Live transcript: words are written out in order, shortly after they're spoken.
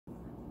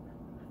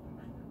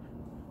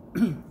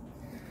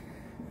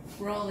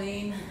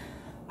Rolling.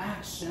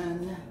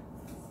 Action.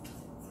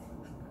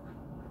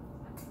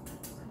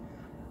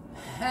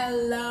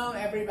 Hello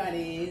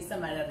everybody,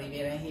 Samara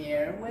Rivera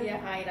here with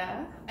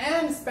Haida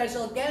and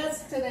special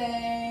guest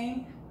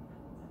today,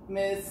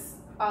 Miss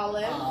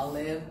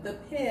Olive the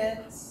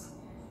Pit.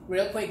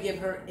 Real quick, give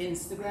her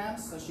Instagram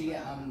so she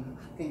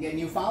can get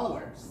new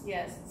followers.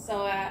 Yes,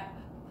 so at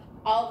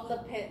Olive the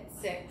Pit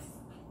 6.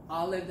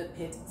 Olive the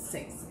Pit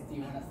 6. If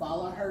you want to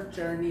follow her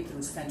journey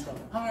through Central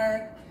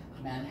Park,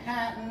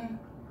 Manhattan,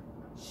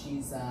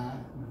 she's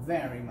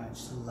very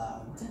much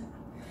loved.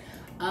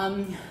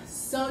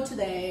 So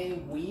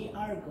today we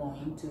are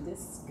going to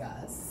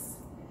discuss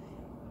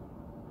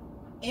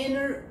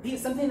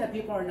something that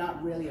people are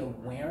not really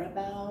aware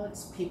about.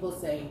 People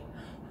say,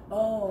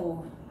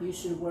 oh, you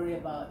should worry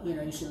about,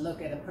 you should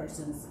look at a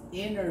person's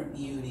inner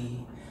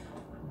beauty,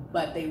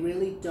 but they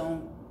really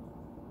don't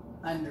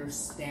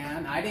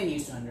understand. I didn't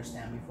used to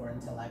understand before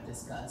until I've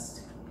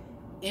discussed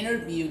inner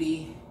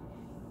beauty,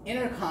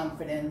 inner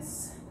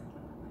confidence.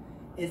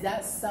 Is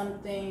that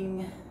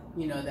something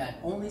that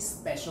only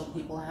special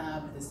people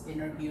have, this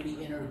inner beauty,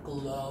 inner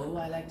glow,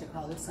 I like to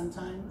call it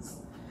sometimes?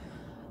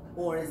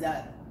 Or is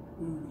that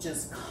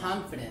just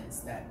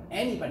confidence, that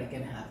anybody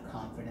can have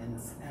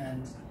confidence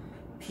and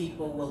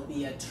people will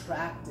be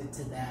attracted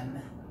to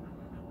them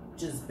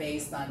just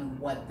based on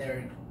what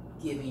they're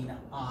giving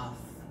off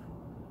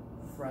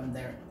from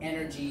their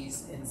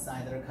energies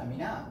inside that are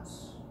coming out?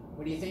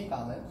 What do you think,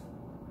 Olive?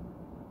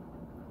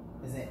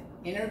 Is it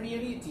inner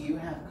beauty? Do you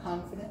have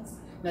confidence?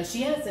 No,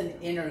 she has an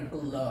inner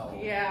glow.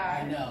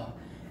 Yeah. I know.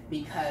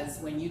 Because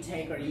when you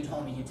take her, you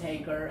told me you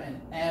take her and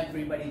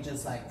everybody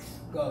just like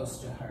goes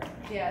to her.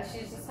 Yeah, she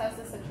just has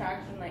this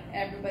attraction, like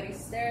everybody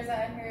stares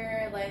at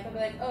her, like they'll be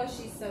like, oh,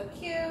 she's so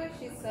cute,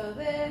 she's so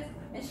this,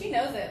 and she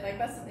knows it. Like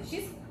that's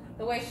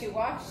the way she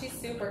walks, she's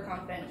super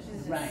confident,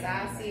 she's just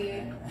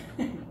sassy.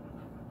 Right.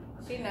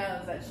 She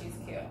knows that she's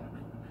cute.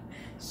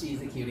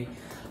 She's a cutie.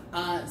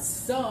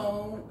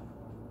 So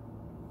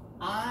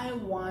I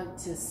want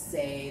to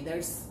say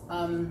there's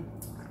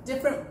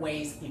different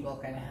ways people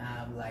can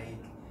have like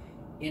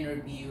inner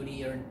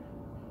beauty, or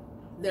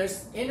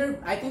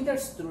I think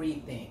there's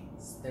three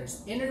things.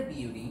 There's inner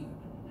beauty,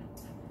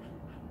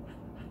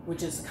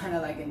 which is kind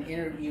of like an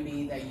inner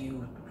beauty that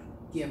you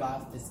give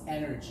off this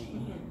energy.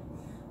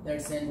 Mm-hmm.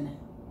 There's an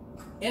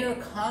inner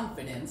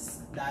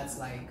confidence, that's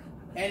like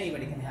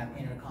anybody can have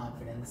inner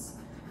confidence.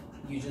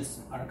 You just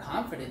are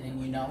confident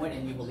and you know it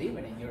and you believe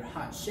it and you're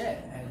hot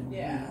shit and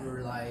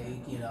you're like,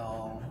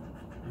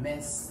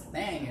 Miss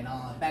Thing and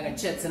all, bag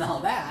of chips and all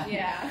that.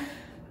 Yeah.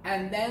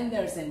 And then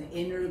there's an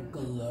inner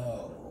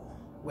glow,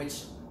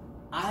 which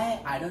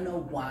I don't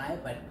know why,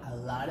 but a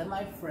lot of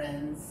my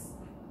friends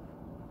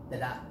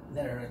that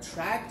are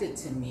attracted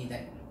to me,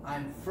 that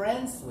I'm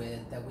friends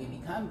with, that we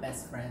become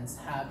best friends,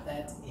 have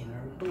that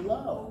inner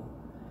glow.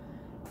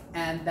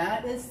 And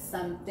that is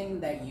something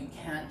that you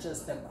can't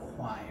just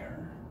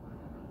acquire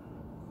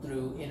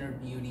through inner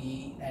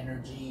beauty,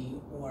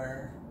 energy,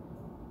 or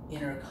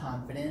inner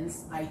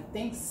confidence. I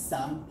think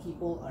some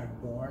people are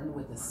born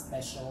with a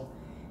special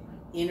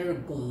inner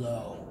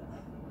glow.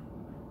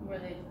 Where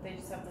they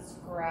just have this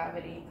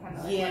gravity kind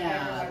of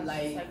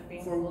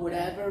like for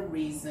whatever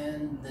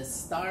reason, the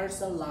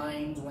stars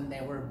aligned when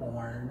they were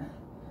born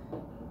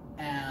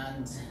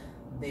and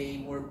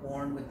they were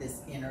born with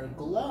this inner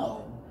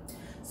glow.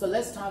 So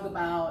let's talk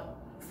about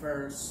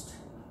first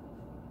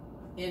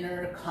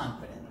inner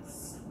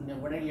confidence.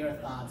 What are your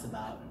thoughts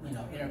about,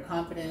 inner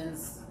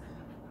confidence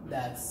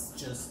that's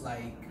just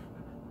like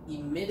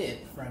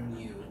emitted from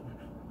you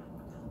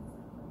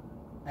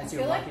as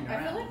you're walking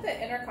around? I feel like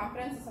the inner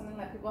confidence is something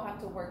that people have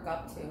to work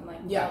up to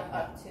and build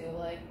up to.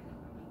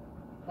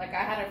 Like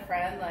I had a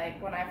friend,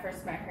 like when I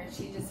first met her,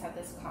 she just had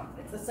this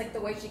confidence. It's like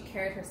the way she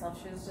carried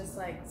herself. She was just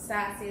like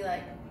sassy,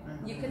 like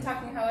you can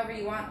talk to me however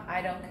you want.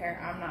 I don't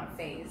care. I'm not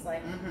phased.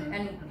 Like,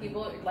 and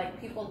people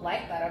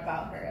like that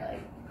about her.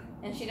 Like,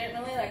 and she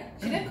didn't really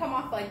she didn't come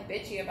off like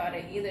bitchy about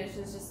it either.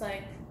 She was just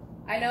like,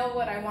 I know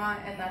what I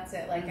want and that's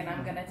it. Like, and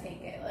I'm gonna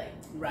take it. Like,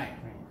 right.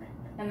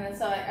 And then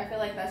so I feel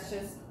like that's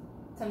just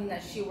something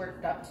that she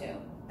worked up to.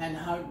 And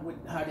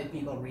how did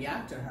people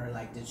react to her?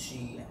 Like, did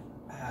she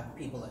have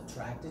people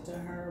attracted to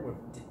her, or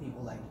did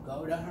people like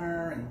go to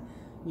her and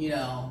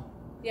Yeah.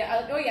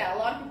 Oh yeah. A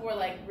lot of people were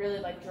like really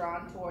like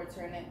drawn towards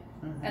her,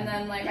 and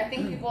then like I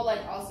think people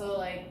like also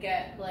like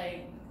get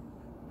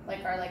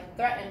are like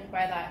threatened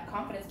by that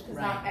confidence because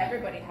not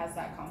everybody has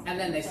that confidence. And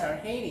then they start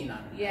hating on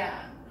her.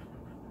 Yeah.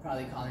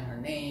 Probably calling her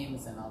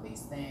names and all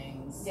these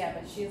things. Yeah,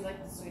 but she's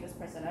like the sweetest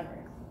person ever.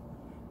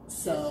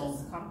 So she's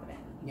just confident.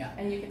 Yeah.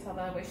 And you can tell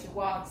by the way she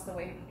walks, the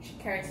way she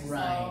carries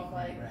herself.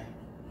 Right.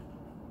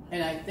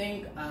 And I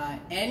think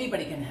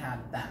anybody can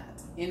have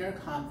that inner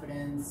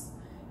confidence.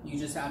 You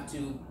just have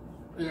to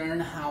learn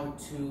how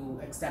to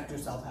accept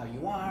yourself how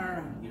you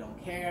are. You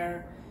don't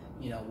care,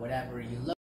 whatever you look.